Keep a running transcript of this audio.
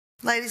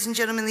Ladies and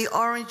gentlemen, the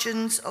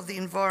origins of the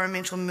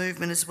environmental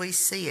movement as we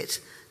see it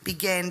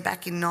began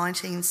back in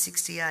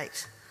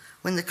 1968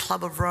 when the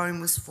Club of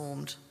Rome was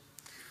formed.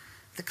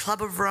 The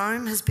Club of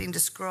Rome has been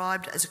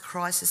described as a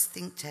crisis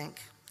think tank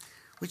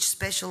which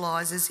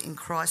specialises in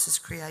crisis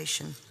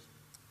creation.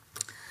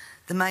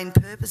 The main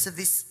purpose of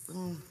this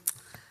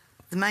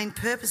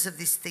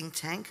think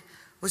tank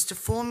was to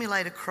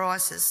formulate a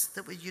crisis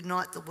that would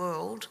unite the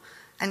world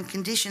and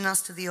condition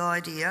us to the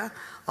idea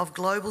of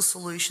global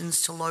solutions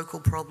to local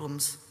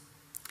problems.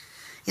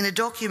 In a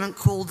document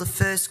called The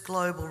First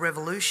Global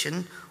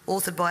Revolution,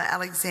 authored by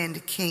Alexander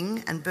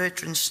King and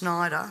Bertrand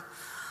Schneider,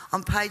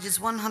 on pages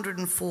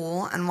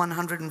 104 and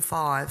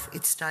 105,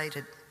 it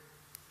stated,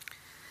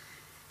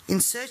 "In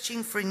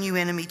searching for a new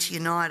enemy to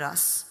unite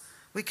us,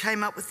 we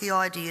came up with the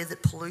idea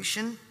that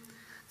pollution,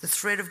 the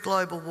threat of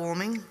global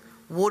warming,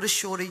 water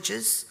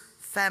shortages,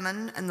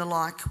 famine and the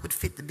like would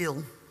fit the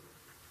bill.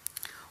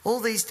 All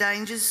these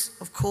dangers,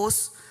 of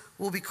course,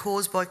 will be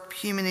caused by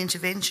human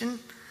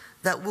intervention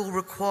that will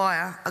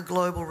require a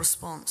global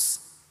response."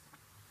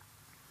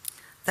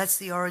 That's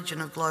the origin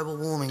of global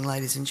warming,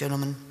 ladies and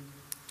gentlemen.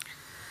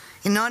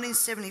 In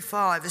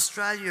 1975,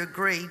 Australia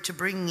agreed to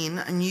bring in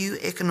a new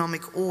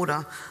economic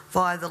order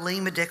via the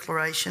Lima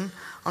Declaration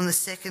on the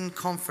Second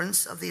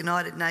Conference of the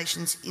United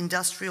Nations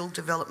Industrial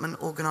Development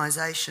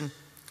Organisation.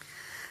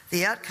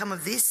 The outcome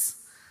of this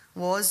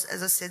was,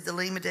 as I said, the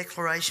Lima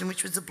Declaration,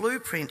 which was a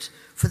blueprint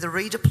for the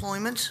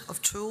redeployment of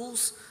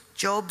tools,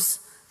 jobs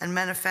and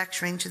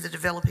manufacturing to the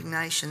developing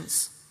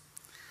nations,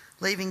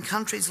 leaving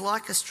countries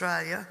like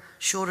Australia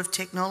short of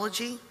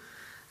technology,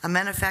 a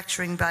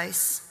manufacturing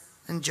base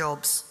and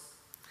jobs.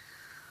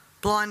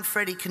 Blind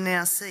Freddie can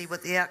now see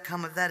what the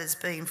outcome of that has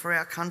been for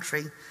our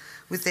country,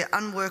 with their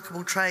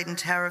unworkable trade and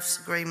tariffs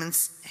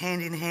agreements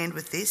hand in hand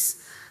with this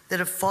that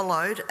have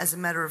followed as a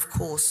matter of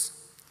course.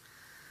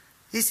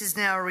 This is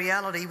now a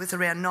reality, with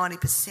around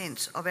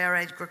 90% of our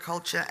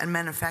agriculture and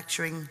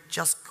manufacturing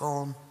just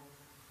gone.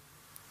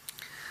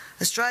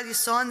 Australia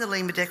signed the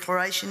Lima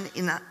Declaration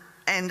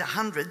and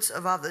hundreds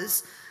of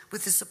others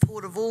with the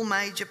support of all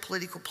major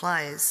political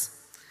players: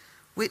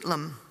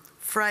 Whitlam,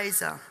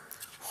 Fraser,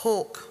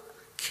 Hawke,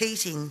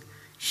 Keating,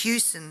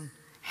 Hewson,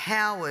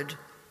 Howard,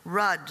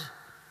 Rudd,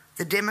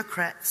 the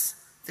Democrats,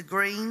 the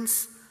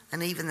Greens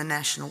and even the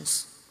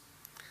Nationals.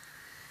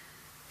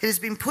 It has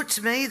been put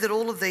to me that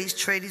all of these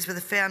treaties were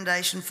the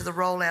foundation for the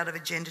rollout of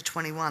Agenda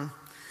 21,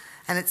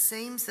 and it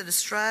seems that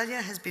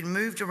Australia has been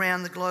moved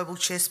around the global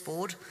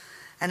chessboard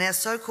and our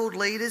so-called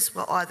leaders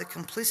were either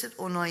complicit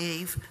or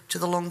naive to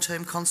the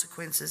long-term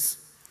consequences.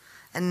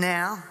 And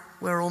now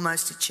we're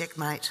almost at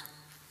checkmate.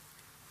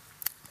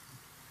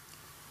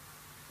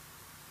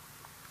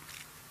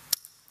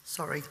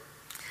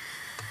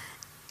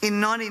 In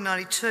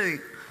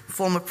 1992,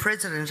 former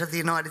President of the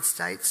United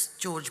States,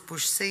 George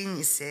Bush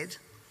Sr. said,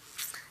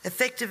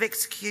 "Effective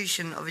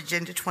execution of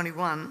Agenda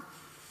 21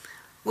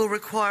 will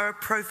require a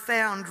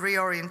profound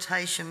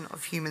reorientation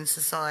of human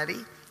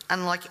society,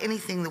 unlike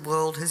anything the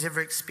world has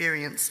ever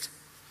experienced.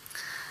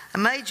 A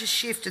major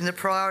shift in the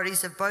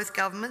priorities of both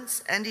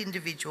governments and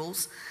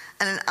individuals,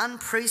 and an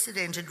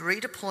unprecedented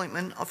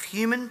redeployment of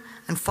human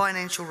and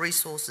financial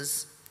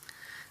resources.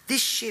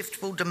 This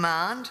shift will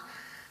demand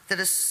that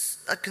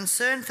a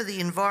concern for the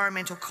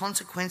environmental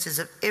consequences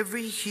of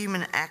every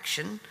human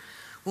action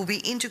will be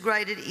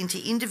integrated into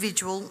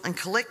individual and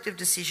collective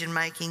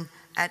decision-making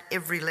at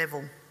every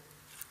level."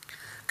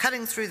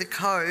 Cutting through the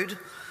code,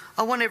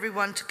 I want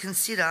everyone to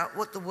consider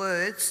what the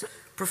words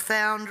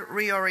 "profound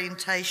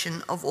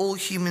reorientation of all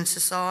human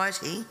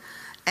society"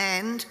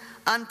 and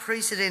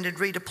 "unprecedented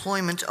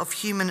redeployment of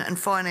human and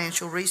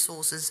financial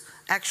resources"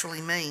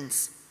 actually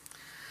means.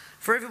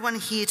 For everyone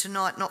here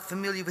tonight not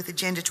familiar with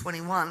Agenda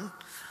 21,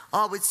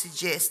 I would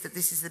suggest that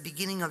this is the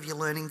beginning of your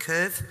learning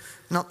curve,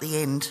 not the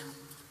end.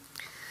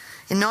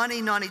 In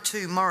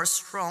 1992, Maurice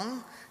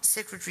Strong,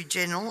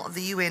 Secretary-General of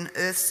the UN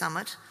Earth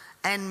Summit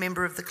and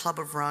member of the Club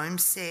of Rome,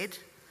 said,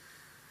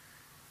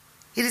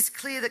 "It is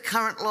clear that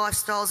current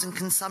lifestyles and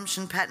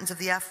consumption patterns of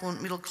the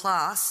affluent middle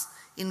class,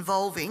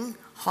 involving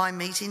high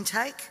meat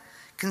intake,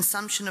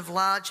 consumption of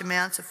large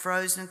amounts of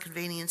frozen and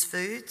convenience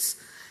foods,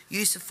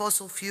 use of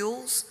fossil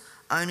fuels,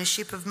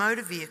 ownership of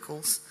motor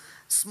vehicles,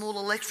 small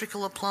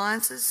electrical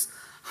appliances,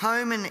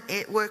 home and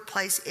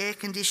workplace air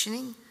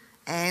conditioning,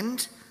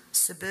 and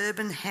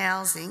suburban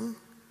housing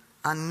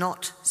are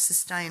not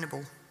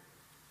sustainable."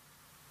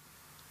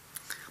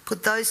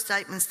 Put those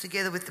statements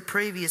together with the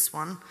previous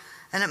one,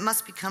 and it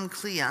must become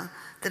clear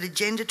that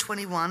Agenda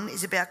 21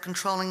 is about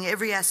controlling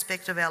every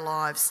aspect of our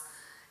lives: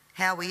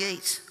 how we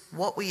eat,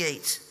 what we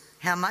eat,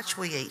 how much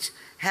we eat,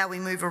 how we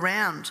move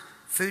around,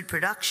 food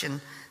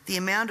production, the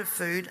amount of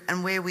food,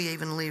 and where we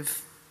even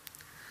live.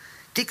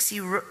 Dixie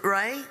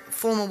Ray,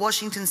 former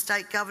Washington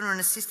State Governor and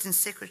Assistant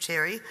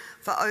Secretary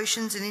for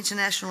Oceans and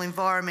International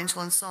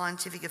Environmental and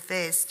Scientific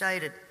Affairs,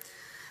 stated,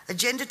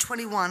 "Agenda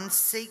 21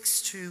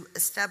 seeks to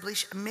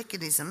establish a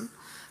mechanism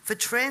for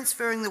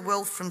transferring the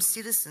wealth from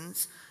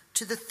citizens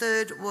to the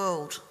third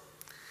world.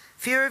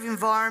 Fear of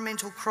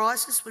environmental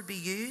crisis would be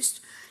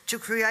used to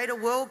create a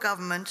world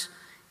government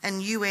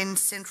and UN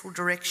central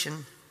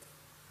direction.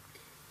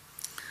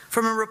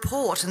 From a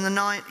report in the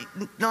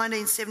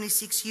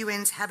 1976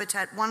 UN's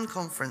Habitat I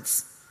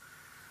conference,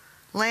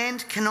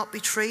 land cannot be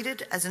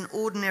treated as an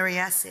ordinary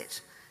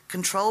asset,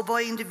 controlled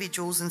by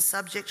individuals and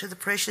subject to the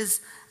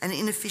pressures and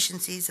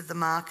inefficiencies of the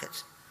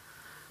market.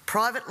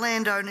 Private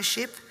land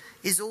ownership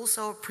is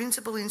also a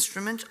principal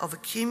instrument of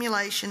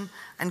accumulation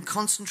and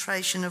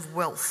concentration of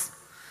wealth,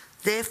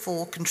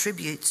 therefore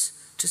contributes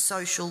to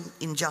social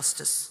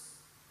injustice.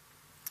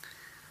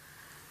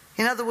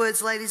 In other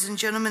words, ladies and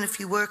gentlemen, if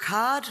you work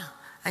hard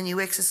and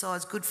you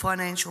exercise good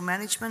financial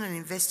management and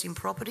invest in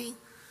property,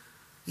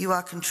 you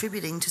are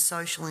contributing to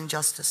social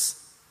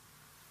injustice.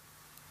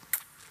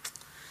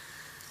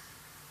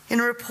 In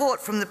a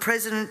report from the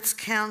President's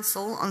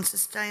Council on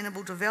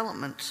Sustainable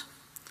Development,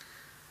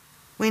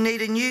 we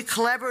need a new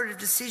collaborative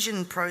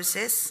decision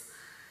process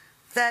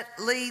that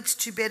leads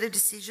to better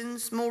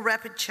decisions, more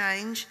rapid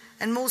change,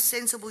 and more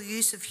sensible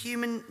use of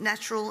human,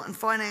 natural and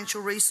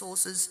financial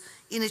resources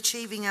in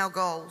achieving our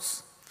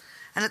goals.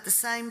 And at the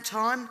same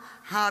time,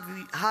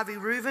 Harvey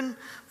Reuven,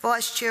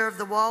 Vice Chair of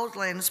the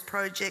Wildlands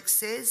Project,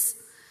 says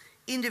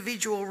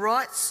individual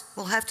rights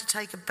will have to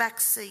take a back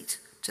seat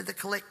to the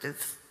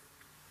collective.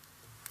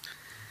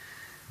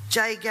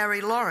 J.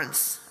 Gary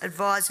Lawrence,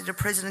 advisor to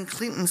President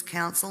Clinton's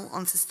Council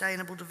on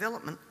Sustainable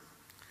Development,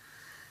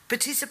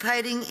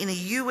 participating in a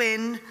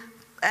UN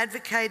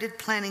advocated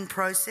planning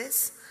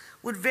process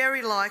would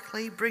very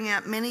likely bring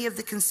out many of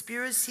the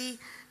conspiracy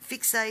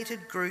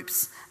fixated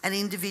groups and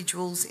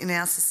individuals in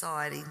our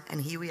society,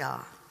 and here we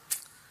are.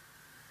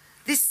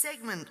 This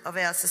segment of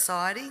our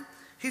society,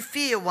 who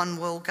fear one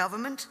world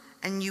government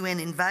and UN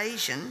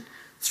invasion,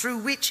 through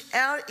which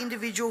our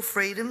individual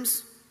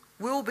freedoms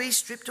will be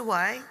stripped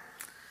away,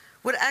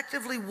 would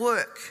actively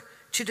work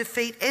to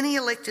defeat any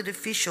elected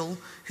official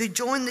who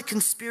joined the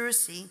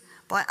conspiracy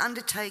by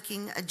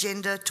undertaking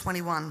Agenda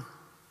 21.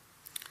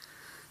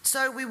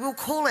 So we will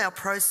call our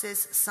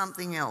process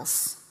something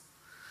else.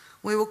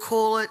 We will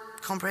call it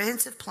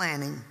comprehensive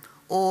planning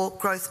or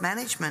growth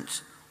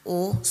management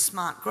or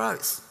smart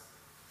growth.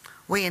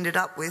 We ended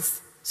up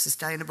with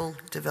sustainable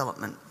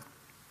development.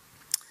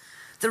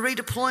 The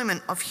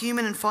redeployment of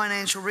human and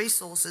financial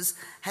resources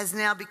has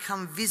now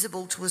become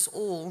visible to us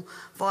all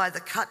via the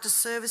cut to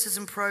services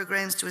and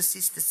programs to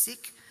assist the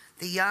sick,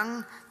 the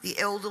young, the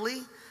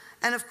elderly,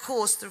 and of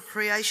course the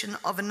creation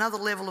of another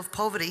level of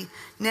poverty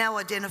now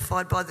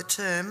identified by the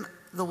term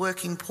the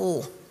working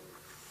poor.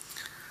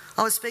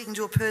 I was speaking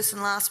to a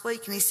person last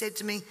week and he said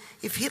to me,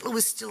 if Hitler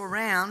was still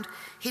around,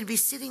 he'd be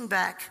sitting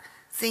back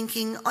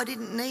thinking, I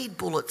didn't need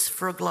bullets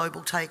for a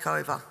global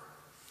takeover.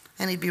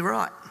 And he'd be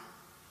right.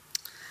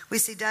 We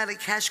see daily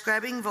cash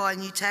grabbing via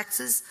new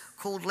taxes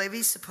called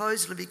levies,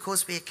 supposedly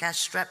because we are cash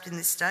strapped in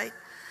this state,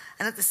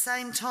 and at the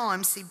same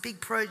time see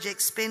big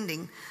project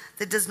spending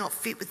that does not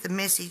fit with the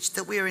message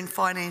that we are in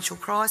financial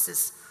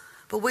crisis.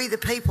 But we the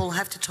people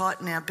have to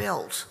tighten our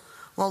belt,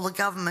 while the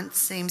government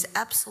seems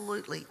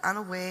absolutely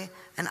unaware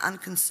and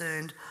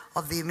unconcerned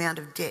of the amount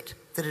of debt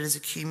that it is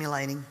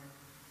accumulating.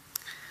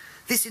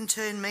 This in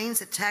turn means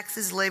that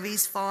taxes,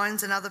 levies,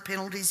 fines and other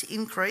penalties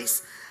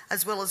increase,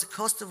 as well as the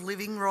cost of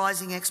living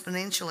rising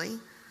exponentially,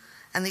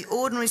 and the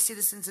ordinary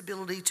citizen's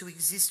ability to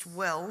exist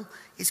well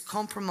is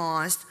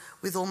compromised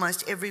with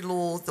almost every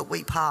law that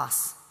we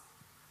pass.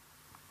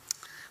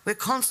 We're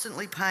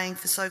constantly paying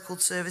for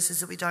so-called services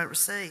that we don't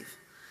receive.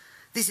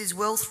 This is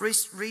wealth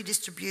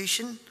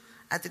redistribution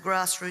at the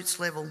grassroots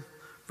level,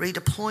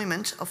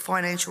 redeployment of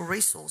financial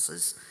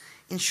resources,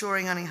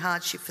 ensuring only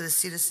hardship for the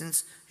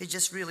citizens who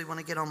just really want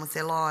to get on with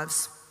their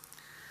lives.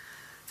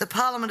 The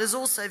Parliament has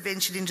also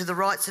ventured into the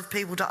rights of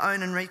people to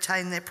own and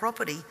retain their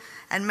property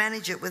and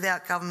manage it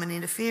without government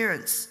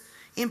interference.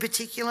 In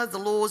particular, the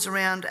laws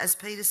around, as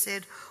Peter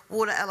said,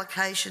 water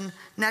allocation,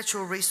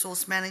 natural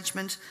resource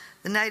management,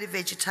 the Native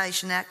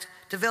Vegetation Act,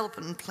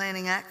 Development and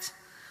Planning Act,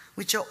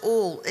 which are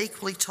all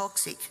equally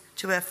toxic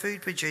to our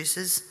food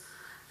producers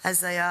as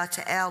they are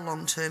to our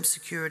long-term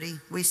security,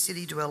 we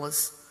city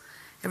dwellers.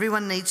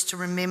 Everyone needs to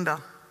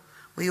remember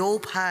we all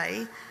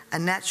pay a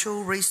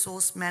natural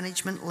resource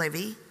management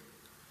levy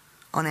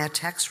on our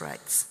tax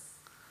rates.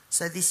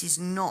 So this is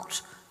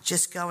not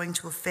just going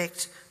to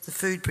affect the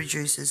food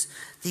producers.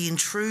 The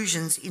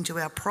intrusions into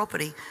our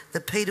property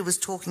that Peter was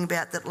talking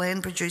about that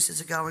land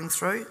producers are going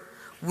through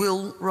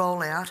will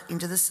roll out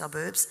into the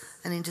suburbs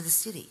and into the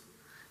city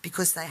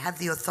because they have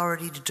the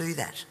authority to do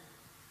that.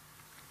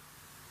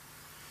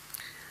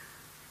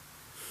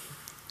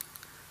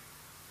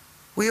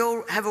 We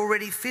all have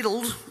already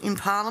fiddled in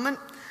Parliament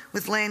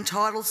with land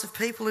titles of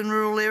people in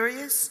rural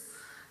areas,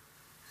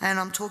 and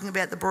I'm talking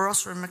about the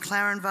Barossa and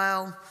McLaren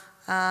Vale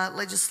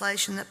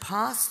legislation that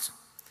passed.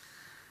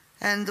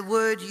 And the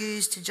word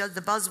used to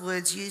the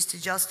buzzwords used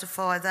to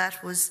justify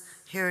that was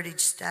heritage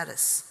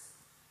status.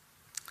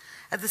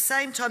 At the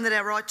same time that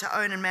our right to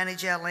own and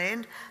manage our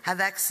land, have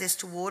access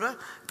to water,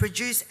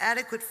 produce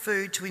adequate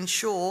food to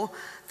ensure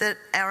that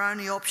our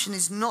only option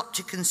is not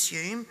to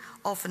consume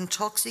often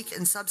toxic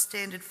and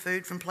substandard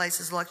food from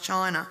places like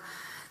China,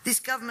 This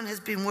government has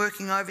been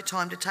working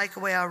overtime to take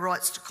away our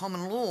rights to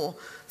common law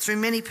through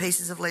many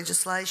pieces of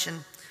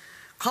legislation.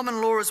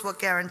 Common law is what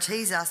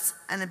guarantees us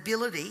an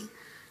ability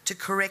to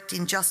correct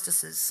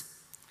injustices.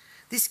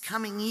 This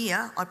coming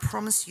year, I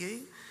promise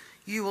you,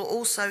 you will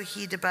also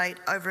hear debate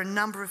over a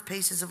number of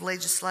pieces of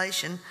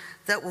legislation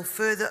that will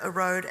further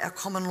erode our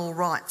common law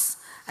rights.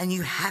 And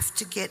you have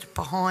to get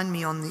behind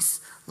me on this,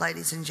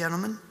 ladies and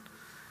gentlemen,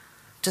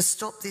 to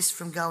stop this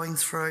from going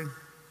through.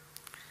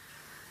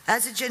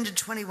 As Agenda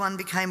 21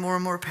 became more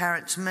and more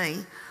apparent to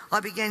me,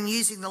 I began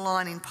using the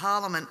line in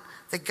Parliament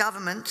that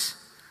government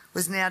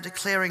was now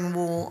declaring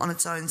war on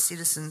its own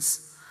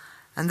citizens.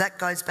 And that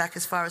goes back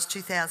as far as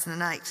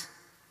 2008.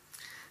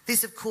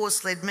 This, of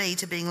course, led me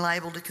to being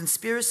labelled a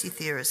conspiracy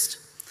theorist.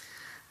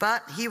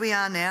 But here we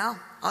are now,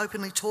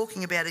 openly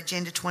talking about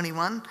Agenda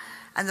 21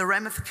 and the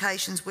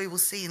ramifications we will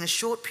see in a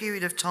short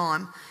period of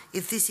time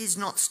if this is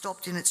not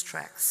stopped in its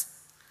tracks.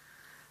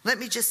 Let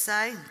me just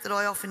say that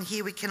I often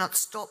hear we cannot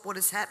stop what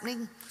is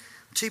happening.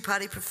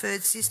 Two-party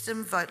preferred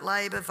system, vote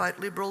Labor, vote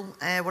Liberal,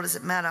 what does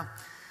it matter?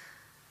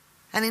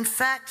 And in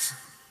fact,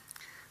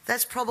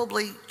 that's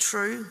probably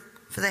true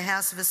for the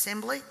House of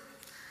Assembly,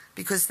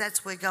 because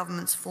that's where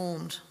government's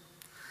formed.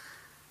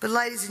 But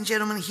ladies and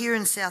gentlemen, here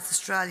in South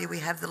Australia we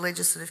have the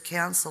Legislative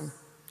Council,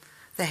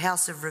 the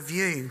House of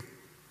Review.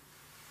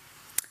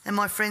 And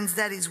my friends,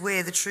 that is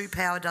where the true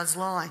power does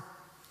lie.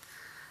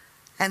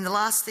 And the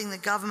last thing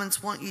that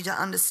governments want you to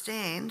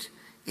understand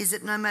is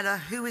that no matter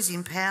who is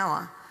in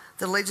power,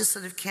 the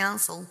Legislative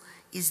Council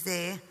is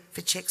there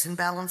for checks and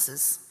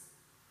balances.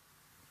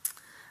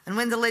 And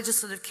when the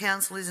Legislative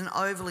Council isn't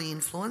overly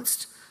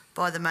influenced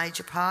by the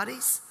major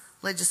parties,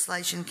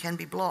 legislation can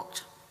be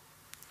blocked.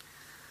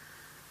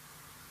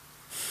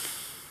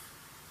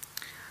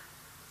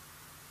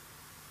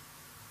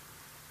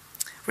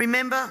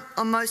 Remember,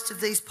 on most of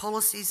these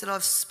policies that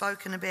I've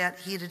spoken about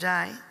here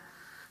today,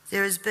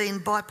 there has been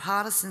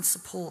bipartisan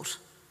support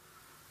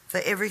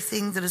for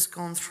everything that has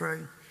gone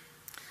through.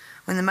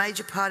 When the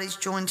major parties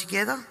join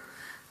together,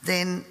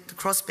 then the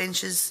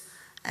crossbenchers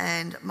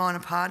and minor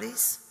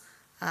parties,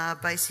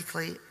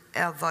 basically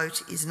our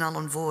vote is null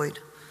and void.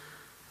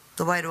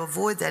 The way to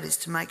avoid that is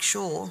to make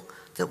sure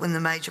that when the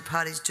major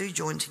parties do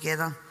join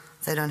together,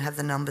 they don't have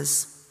the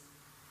numbers.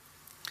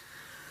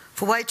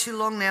 For way too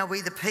long now,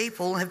 we the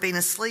people have been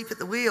asleep at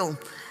the wheel,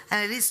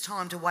 and it is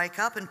time to wake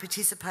up and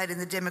participate in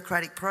the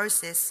democratic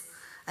process.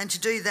 And to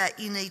do that,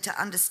 you need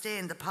to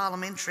understand the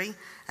parliamentary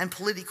and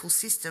political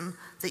system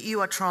that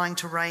you are trying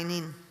to rein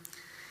in.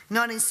 In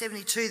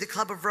 1972, the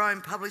Club of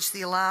Rome published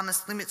the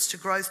alarmist Limits to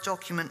Growth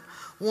document,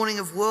 warning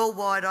of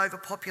worldwide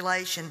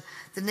overpopulation,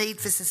 the need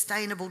for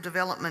sustainable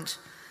development.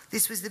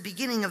 This was the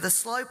beginning of the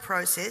slow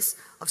process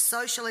of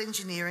social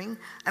engineering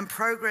and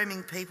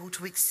programming people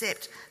to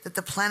accept that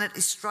the planet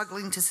is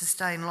struggling to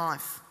sustain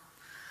life.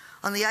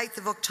 On the 8th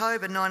of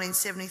October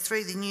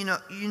 1973,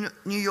 the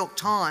New York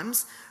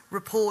Times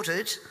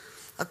reported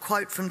a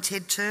quote from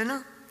Ted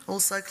Turner,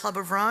 also Club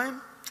of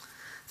Rome.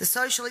 The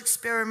social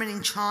experiment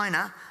in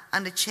China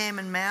under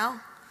Chairman Mao's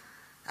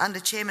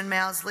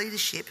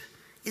leadership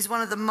is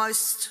one of the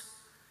most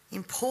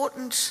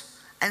important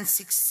and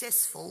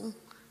successful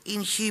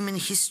in human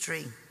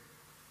history.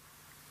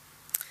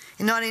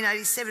 In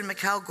 1987,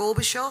 Mikhail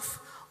Gorbachev,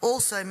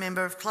 also a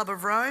member of Club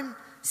of Rome,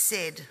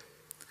 said,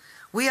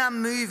 "We are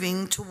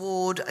moving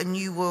toward a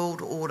new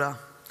world order,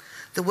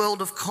 the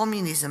world of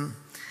communism,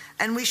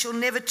 and we shall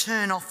never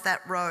turn off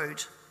that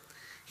road."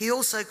 He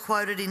also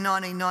quoted in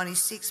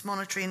 1996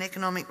 Monetary and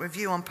Economic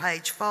Review on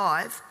page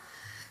 5,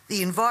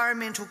 "The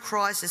environmental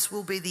crisis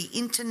will be the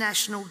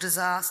international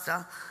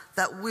disaster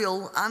that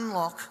will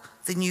unlock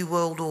the new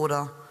world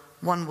order,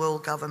 one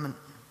world government."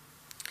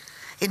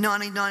 In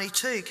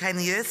 1992 came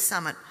the Earth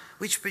Summit,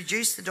 which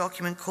produced the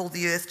document called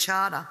the Earth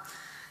Charter.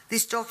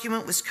 This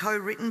document was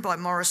co-written by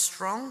Maurice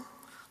Strong,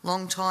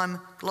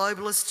 long-time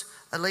globalist,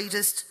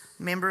 elitist,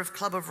 member of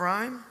Club of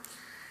Rome,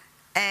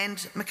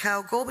 and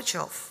Mikhail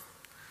Gorbachev.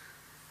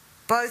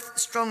 Both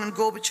Strong and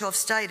Gorbachev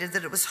stated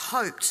that it was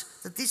hoped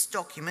that this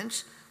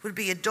document would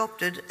be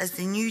adopted as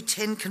the new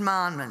 10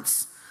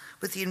 Commandments,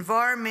 with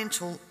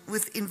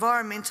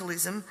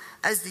environmentalism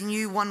as the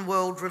new one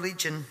world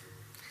religion.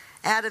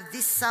 Out of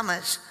this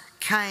summit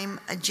came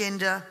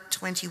Agenda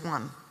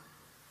 21.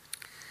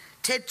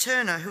 Ted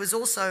Turner, who was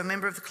also a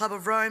member of the Club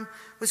of Rome,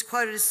 was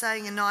quoted as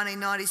saying in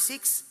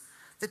 1996,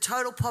 "The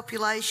total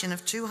population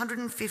of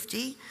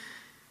 250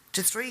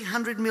 to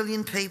 300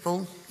 million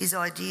people is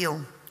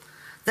ideal.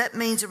 That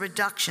means a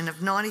reduction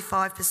of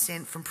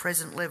 95% from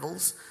present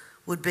levels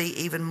would be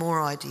even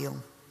more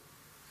ideal."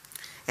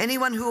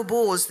 Anyone who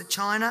abhors the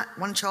China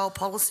one-child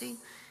policy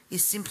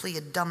is simply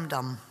a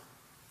dum-dum.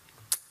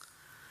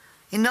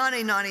 In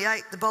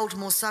 1998, the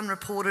Baltimore Sun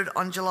reported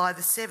on July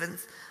the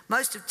 7th,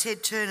 most of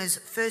Ted Turner's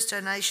first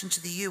donation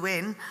to the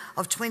UN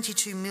of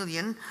 $22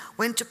 million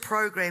went to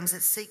programs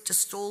that seek to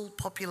stall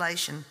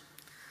population.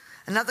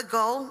 Another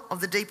goal of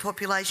the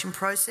depopulation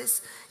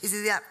process is that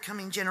the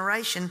upcoming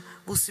generation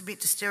will submit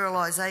to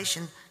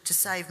sterilisation to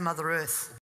save Mother Earth.